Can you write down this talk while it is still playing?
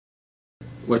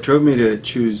What drove me to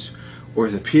choose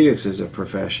orthopedics as a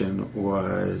profession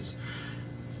was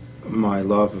my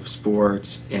love of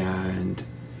sports and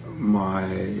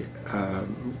my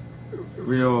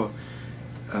real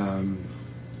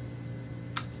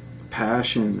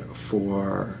passion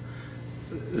for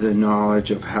the knowledge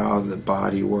of how the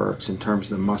body works in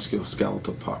terms of the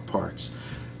musculoskeletal parts.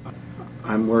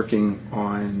 I'm working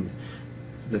on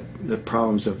the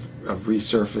problems of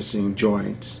resurfacing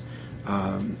joints.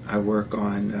 I work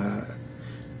on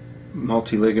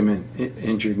multi-ligament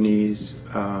injured knees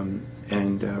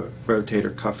and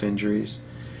rotator cuff injuries,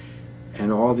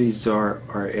 and all these are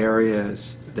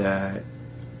areas that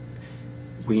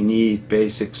we need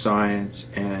basic science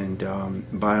and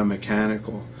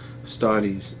biomechanical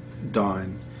studies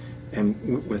done,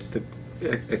 and with the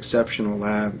exceptional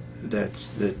lab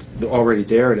that's already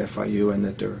there at FIU and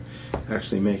that they're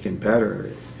actually making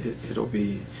better, it'll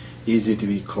be easy to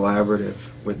be collaborative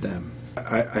with them.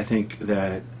 I think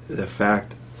that the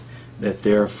fact that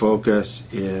their focus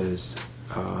is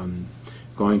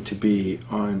going to be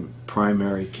on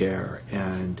primary care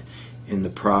and in the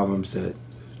problems that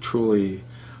truly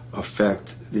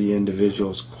affect the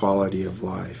individual's quality of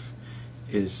life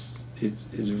is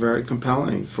very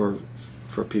compelling for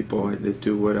people that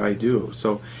do what I do.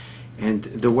 So, and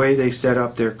the way they set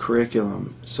up their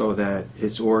curriculum so that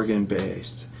it's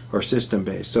organ-based or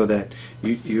system-based, so that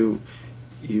you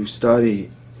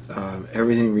study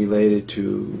everything related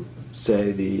to,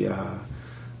 say, the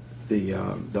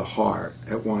heart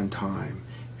at one time,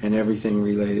 and everything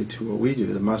related to what we do,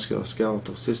 the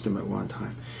musculoskeletal system, at one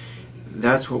time.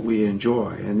 That's what we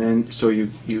enjoy, and then so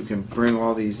you can bring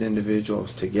all these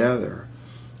individuals together,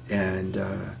 and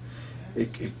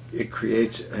it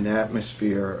creates an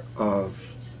atmosphere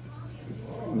of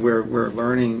where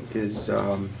learning is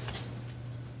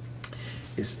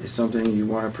something you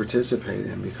want to participate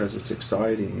in because it's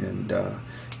exciting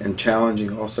and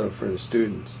challenging also for the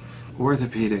students.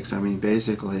 Orthopedics, I mean,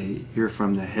 basically you're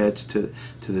from the heads to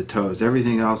the toes.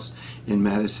 Everything else in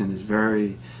medicine is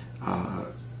very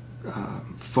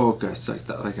focused,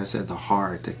 like I said, the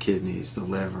heart, the kidneys, the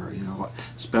liver, you know,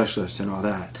 specialists and all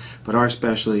that. But our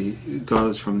specialty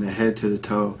goes from the head to the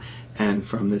toe, and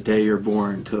from the day you're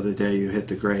born till the day you hit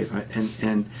the grave.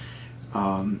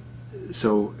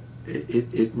 So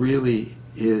it really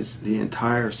is the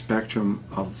entire spectrum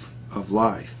of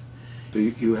life. So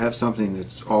you have something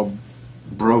that's all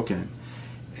broken,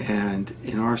 and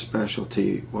in our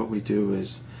specialty what we do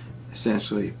is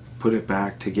essentially put it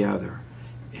back together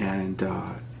and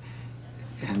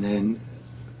then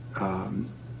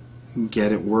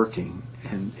get it working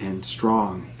and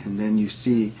strong, and then you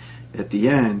see at the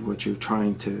end what you're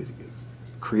trying to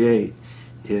create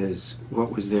is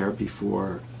what was there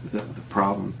before the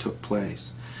problem took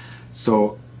place.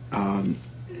 So and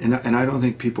I don't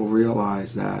think people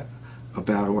realize that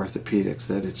about orthopedics,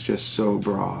 that it's just so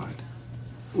broad.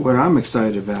 What I'm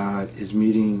excited about is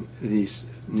meeting these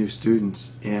new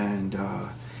students and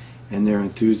their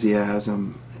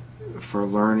enthusiasm for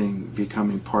learning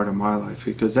becoming part of my life,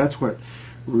 because that's what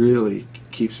really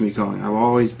keeps me going. I've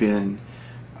always been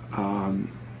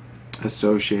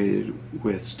associated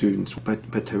with students,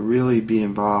 but to really be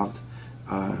involved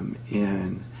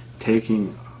in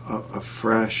taking a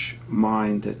fresh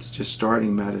mind that's just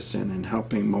starting medicine and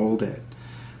helping mold it,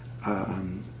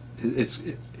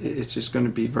 it's just going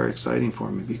to be very exciting for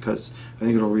me, because I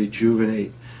think it'll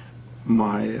rejuvenate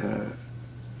my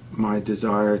my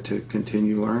desire to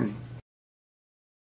continue learning.